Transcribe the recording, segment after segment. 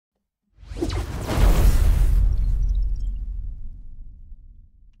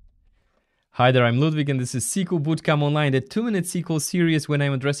Hi there, I'm Ludwig and this is SQL Bootcamp Online, the 2-minute SQL series when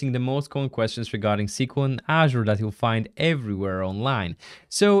I'm addressing the most common questions regarding SQL and Azure that you'll find everywhere online.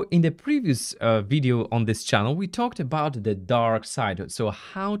 So in the previous video on this channel, we talked about the dark side. So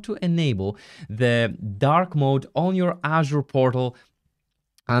how to enable the dark mode on your Azure portal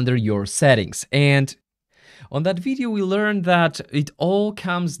under your settings. And on that video, we learned that it all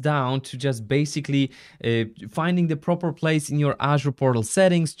comes down to just basically finding the proper place in your Azure portal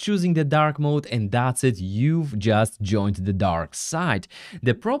settings, choosing the dark mode, and that's it. You've just joined the dark side.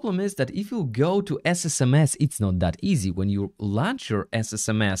 The problem is that if you go to SSMS, it's not that easy. When you launch your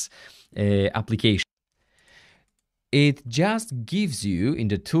SSMS application, it just gives you in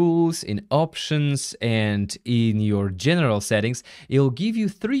the tools, in options, and in your general settings, it'll give you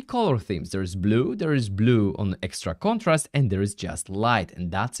 3 color themes. There is blue on extra contrast, and there is just light,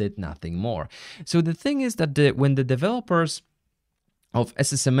 and that's it, nothing more. So the thing is that when the developers of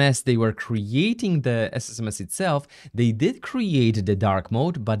SSMS, they were creating the SSMS itself, they did create the dark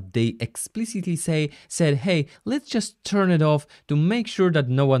mode, but they explicitly said, hey, let's just turn it off to make sure that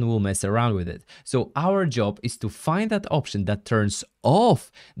no one will mess around with it. So our job is to find that option that turns off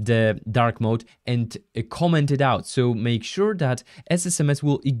the dark mode and comment it out. So make sure that SSMS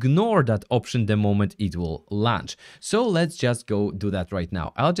will ignore that option the moment it will launch. So let's just go do that right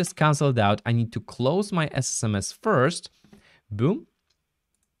now. I'll just cancel it out. I need to close my SSMS first. Boom.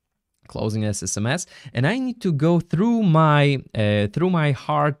 Closing SSMS, and I need to go through my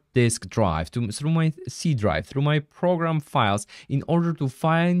hard disk drive, through my C drive, through my program files in order to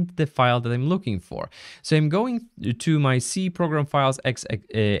find the file that I'm looking for. So I'm going to my C program files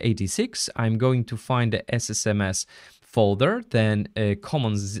x86. I'm going to find the SSMS folder, then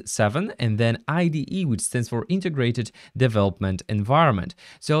Commons 7, and then IDE, which stands for Integrated Development Environment.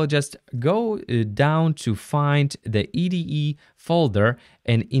 So I'll just go down to find the IDE folder,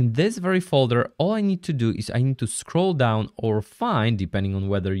 and in this very folder, all I need to do is I need to scroll down or find, depending on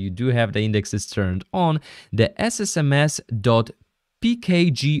whether you do have the indexes turned on, the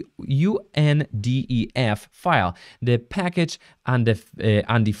SSMS.pkgundef file, the package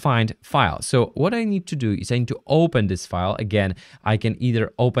undefined file. So what I need to do is I need to open this file. Again, I can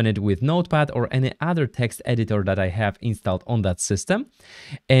either open it with Notepad or any other text editor that I have installed on that system.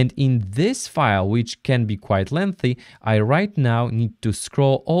 And in this file, which can be quite lengthy, I right now need to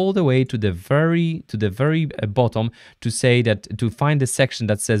scroll all the way to the very bottom to find the section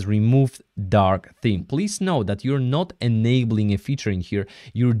that says remove dark theme. Please note that you're not enabling a feature in here,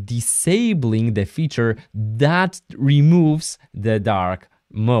 you're disabling the feature that removes the dark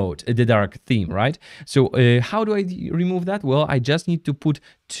mode, the dark theme, right? So how do I remove that? Well, I just need to put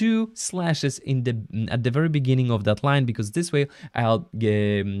 2 slashes at the very beginning of that line, because this way I'll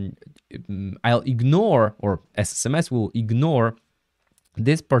ignore, or SSMS will ignore,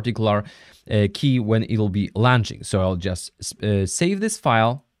 this particular key when it'll be launching. So I'll just save this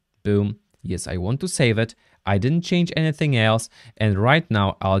file. Boom. Yes, I want to save it. I didn't change anything else, and right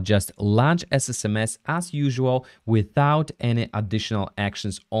now I'll just launch SSMS as usual without any additional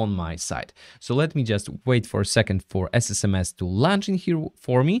actions on my side. So let me just wait for a second for SSMS to launch in here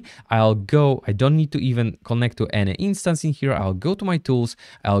for me. I don't need to even connect to any instance in here. I'll go to my tools,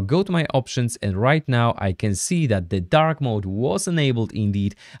 I'll go to my options, and right now I can see that the dark mode was enabled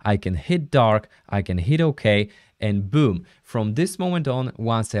indeed. I can hit dark, I can hit OK, and boom, from this moment on,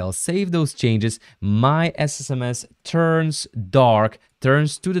 once I'll save those changes, my SSMS turns dark,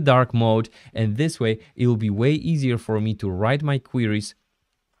 turns to the dark mode, and this way it will be way easier for me to write my queries.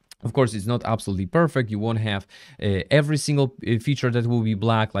 Of course, it's not absolutely perfect. You won't have every single feature that will be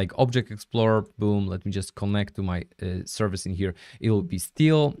black, like Object Explorer. Boom, let me just connect to my service in here. It will be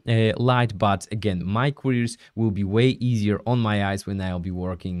still light, but again, my queries will be way easier on my eyes when I'll be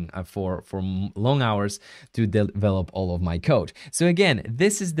working for long hours to develop all of my code. So again,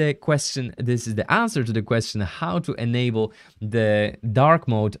 this is the question, this is the answer to the question how to enable the dark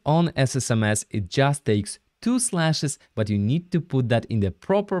mode on SSMS. It just takes 2 slashes, but you need to put that in the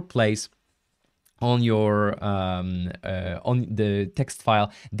proper place on your on the text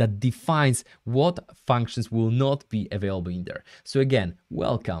file that defines what functions will not be available in there. So again,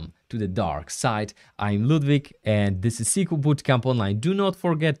 welcome to the dark side. I'm Ludwig and this is SQL Bootcamp Online. Do not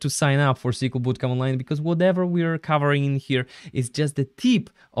forget to sign up for SQL Bootcamp Online, because whatever we're covering in here is just the tip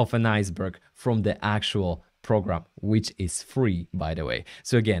of an iceberg from the actual program, which is free, by the way.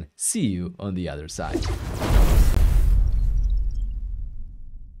 So again, see you on the other side.